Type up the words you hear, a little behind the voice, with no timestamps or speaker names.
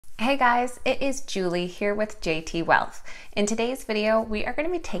Hey guys, it is Julie here with JT.Wealth. In today's video, we are going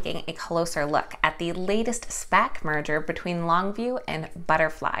to be taking a closer look at the latest SPAC merger between Longview and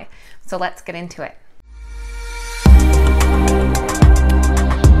Butterfly. So let's get into it.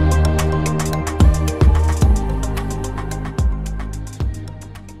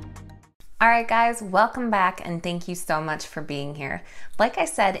 Alright guys, welcome back and thank you so much for being here. Like I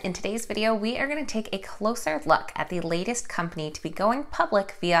said, in today's video, we are going to take a closer look at the latest company to be going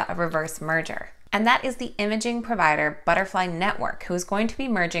public via a reverse merger. And that is the imaging provider Butterfly Network, who is going to be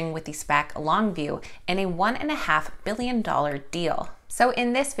merging with the SPAC Longview in a $1.5 billion deal. So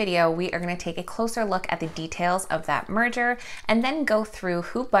in this video, we are going to take a closer look at the details of that merger and then go through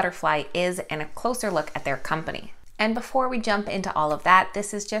who Butterfly is and a closer look at their company. And before we jump into all of that,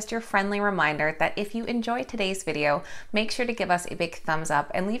 this is just your friendly reminder that if you enjoyed today's video, make sure to give us a big thumbs up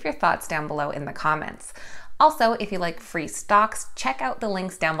and leave your thoughts down below in the comments. Also, if you like free stocks, check out the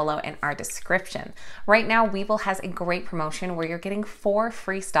links down below in our description. Right now, Webull has a great promotion where you're getting 4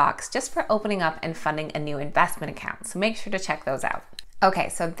 free stocks just for opening up and funding a new investment account. So make sure to check those out. Okay,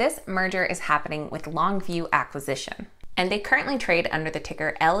 so this merger is happening with Longview Acquisition. And they currently trade under the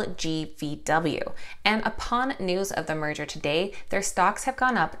ticker LGVW. And upon news of the merger today, their stocks have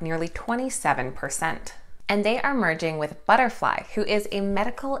gone up nearly 27%. And they are merging with Butterfly, who is a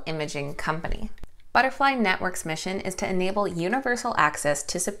medical imaging company. Butterfly Network's mission is to enable universal access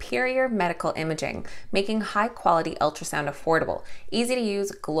to superior medical imaging, making high-quality ultrasound affordable, easy to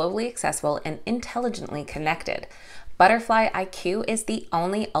use, globally accessible, and intelligently connected. Butterfly IQ is the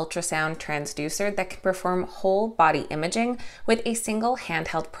only ultrasound transducer that can perform whole body imaging with a single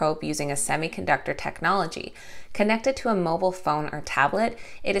handheld probe using a semiconductor technology. Connected to a mobile phone or tablet,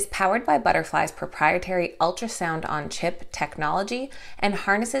 it is powered by Butterfly's proprietary ultrasound-on-chip technology and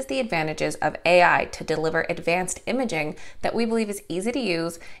harnesses the advantages of AI to deliver advanced imaging that we believe is easy to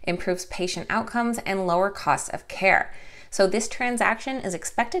use, improves patient outcomes, and lower costs of care. So this transaction is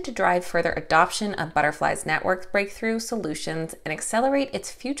expected to drive further adoption of Butterfly's network breakthrough solutions and accelerate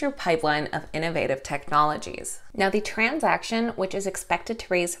its future pipeline of innovative technologies. Now the transaction, which is expected to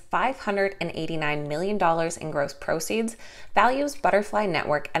raise $589 million in gross proceeds, values Butterfly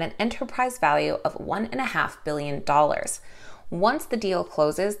Network at an enterprise value of $1.5 billion. Once the deal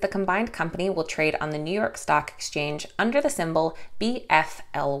closes, the combined company will trade on the New York Stock Exchange under the symbol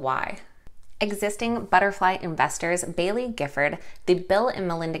BFLY. Existing Butterfly investors Bailey Gifford, the Bill and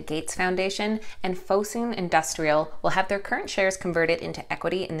Melinda Gates Foundation, and Fosun Industrial will have their current shares converted into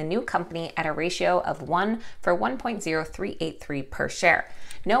equity in the new company at a ratio of 1 for 1.0383 per share.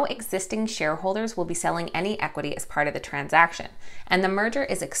 No existing shareholders will be selling any equity as part of the transaction, and the merger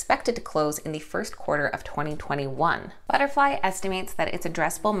is expected to close in the first quarter of 2021. Butterfly estimates that its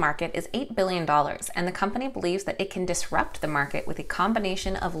addressable market is $8 billion, and the company believes that it can disrupt the market with a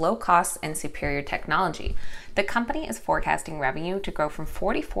combination of low costs and superior technology. The company is forecasting revenue to grow from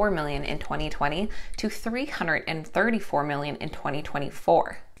 $44 million in 2020 to $334 million in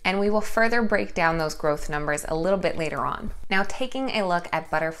 2024. And we will further break down those growth numbers a little bit later on. Now, taking a look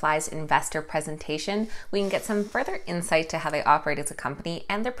at Butterfly's investor presentation, we can get some further insight to how they operate as a company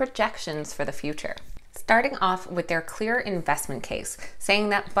and their projections for the future. Starting off with their clear investment case, saying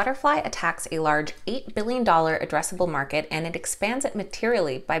that Butterfly attacks a large $8 billion addressable market and it expands it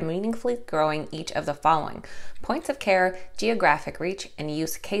materially by meaningfully growing each of the following: points of care, geographic reach, and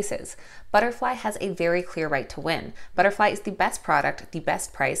use cases. Butterfly has a very clear right to win. Butterfly is the best product, the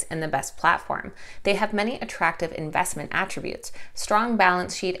best price, and the best platform. They have many attractive investment attributes: strong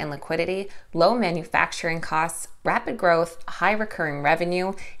balance sheet and liquidity, low manufacturing costs, rapid growth, high recurring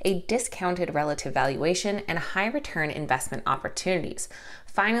revenue, a discounted relative valuation, and high return investment opportunities.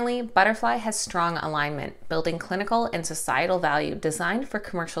 Finally, Butterfly has strong alignment, building clinical and societal value designed for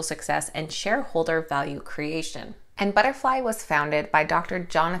commercial success and shareholder value creation. And Butterfly was founded by Dr.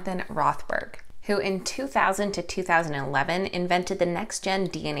 Jonathan Rothberg, who in 2000 to 2011 invented the next-gen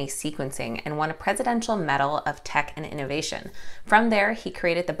DNA sequencing and won a Presidential Medal of Tech and Innovation. From there, he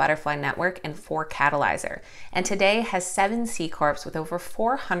created the Butterfly Network and 4Catalyzer, and today has 7 C Corps with over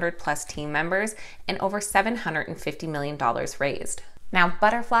 400 plus team members and over $750 million raised. Now,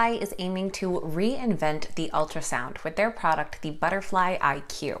 Butterfly is aiming to reinvent the ultrasound with their product, the Butterfly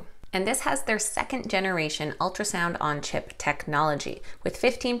IQ. And this has their second generation ultrasound on chip technology with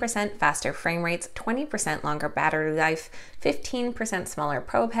 15% faster frame rates, 20% longer battery life, 15% smaller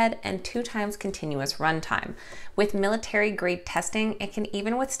probe head, and 2 times continuous runtime. With military grade testing, it can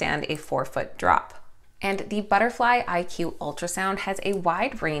even withstand a 4-foot drop. And the Butterfly IQ ultrasound has a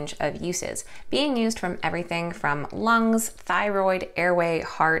wide range of uses, being used from everything from lungs, thyroid, airway,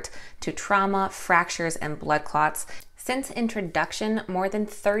 heart, to trauma, fractures, and blood clots. Since introduction, more than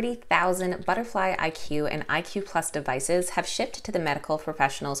 30,000 Butterfly iQ and iQ Plus devices have shipped to the medical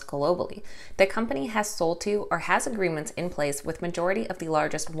professionals globally. The company has sold to or has agreements in place with majority of the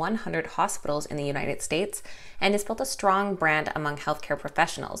largest 100 hospitals in the United States and has built a strong brand among healthcare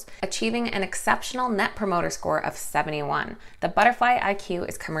professionals, achieving an exceptional Net Promoter Score of 71. The Butterfly iQ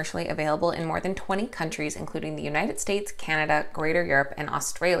is commercially available in more than 20 countries, including the United States, Canada, Greater Europe, and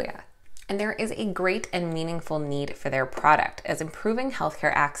Australia. And there is a great and meaningful need for their product, as improving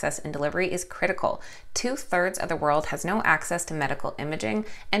healthcare access and delivery is critical. 2/3 of the world has no access to medical imaging,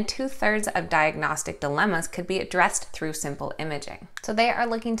 and 2/3 of diagnostic dilemmas could be addressed through simple imaging. So they are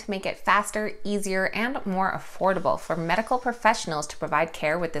looking to make it faster, easier, and more affordable for medical professionals to provide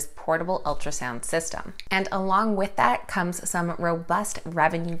care with this portable ultrasound system. And along with that comes some robust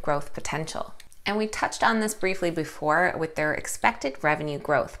revenue growth potential. And we touched on this briefly before with their expected revenue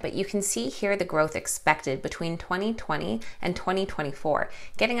growth, but you can see here the growth expected between 2020 and 2024,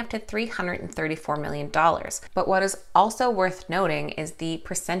 getting up to $334 million. But what is also worth noting is the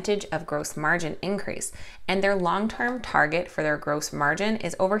percentage of gross margin increase, and their long-term target for their gross margin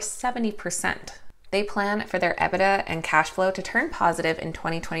is over 70%. They plan for their EBITDA and cash flow to turn positive in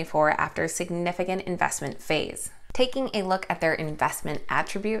 2024 after a significant investment phase. Taking a look at their investment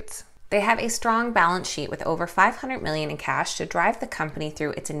attributes, they have a strong balance sheet with over $500 million in cash to drive the company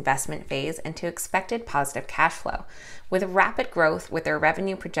through its investment phase and to expected positive cash flow. With rapid growth, with their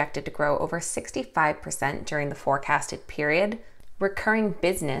revenue projected to grow over 65% during the forecasted period, recurring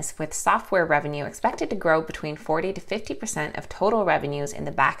business with software revenue expected to grow between 40 to 50% of total revenues in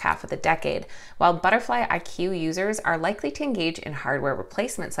the back half of the decade, while Butterfly iQ users are likely to engage in hardware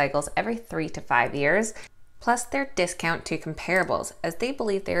replacement cycles every 3 to 5 years, plus their discount to comparables, as they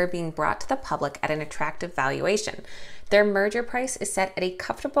believe they are being brought to the public at an attractive valuation. Their merger price is set at a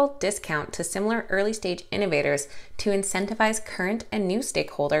comfortable discount to similar early-stage innovators to incentivize current and new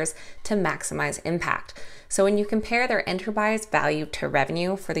stakeholders to maximize impact. So when you compare their enterprise value to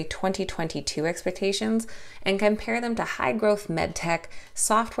revenue for the 2022 expectations and compare them to high-growth medtech,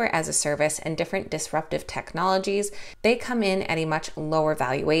 software as a service, and different disruptive technologies, they come in at a much lower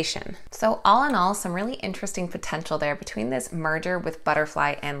valuation. So all in all, some really interesting potential there between this merger with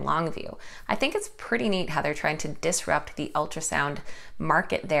Butterfly and Longview. I think it's pretty neat how they're trying to disrupt the ultrasound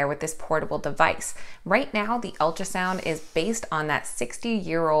market there with this portable device. Right now, the ultrasound is based on that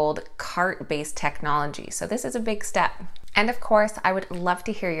 60-year-old cart-based technology. So this is a big step. And of course, I would love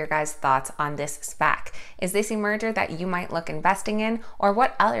to hear your guys' thoughts on this SPAC. Is this a merger that you might look investing in, or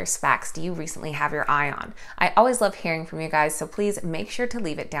what other SPACs do you recently have your eye on? I always love hearing from you guys, so please make sure to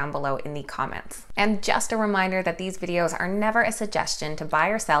leave it down below in the comments. And just a reminder that these videos are never a suggestion to buy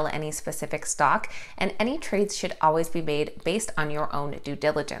or sell any specific stock, and any trades should always be made based on your own due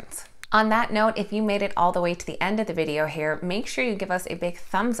diligence. On that note, if you made it all the way to the end of the video here, make sure you give us a big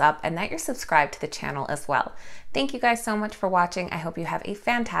thumbs up and that you're subscribed to the channel as well. Thank you guys so much for watching. I hope you have a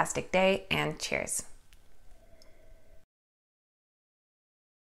fantastic day, and cheers.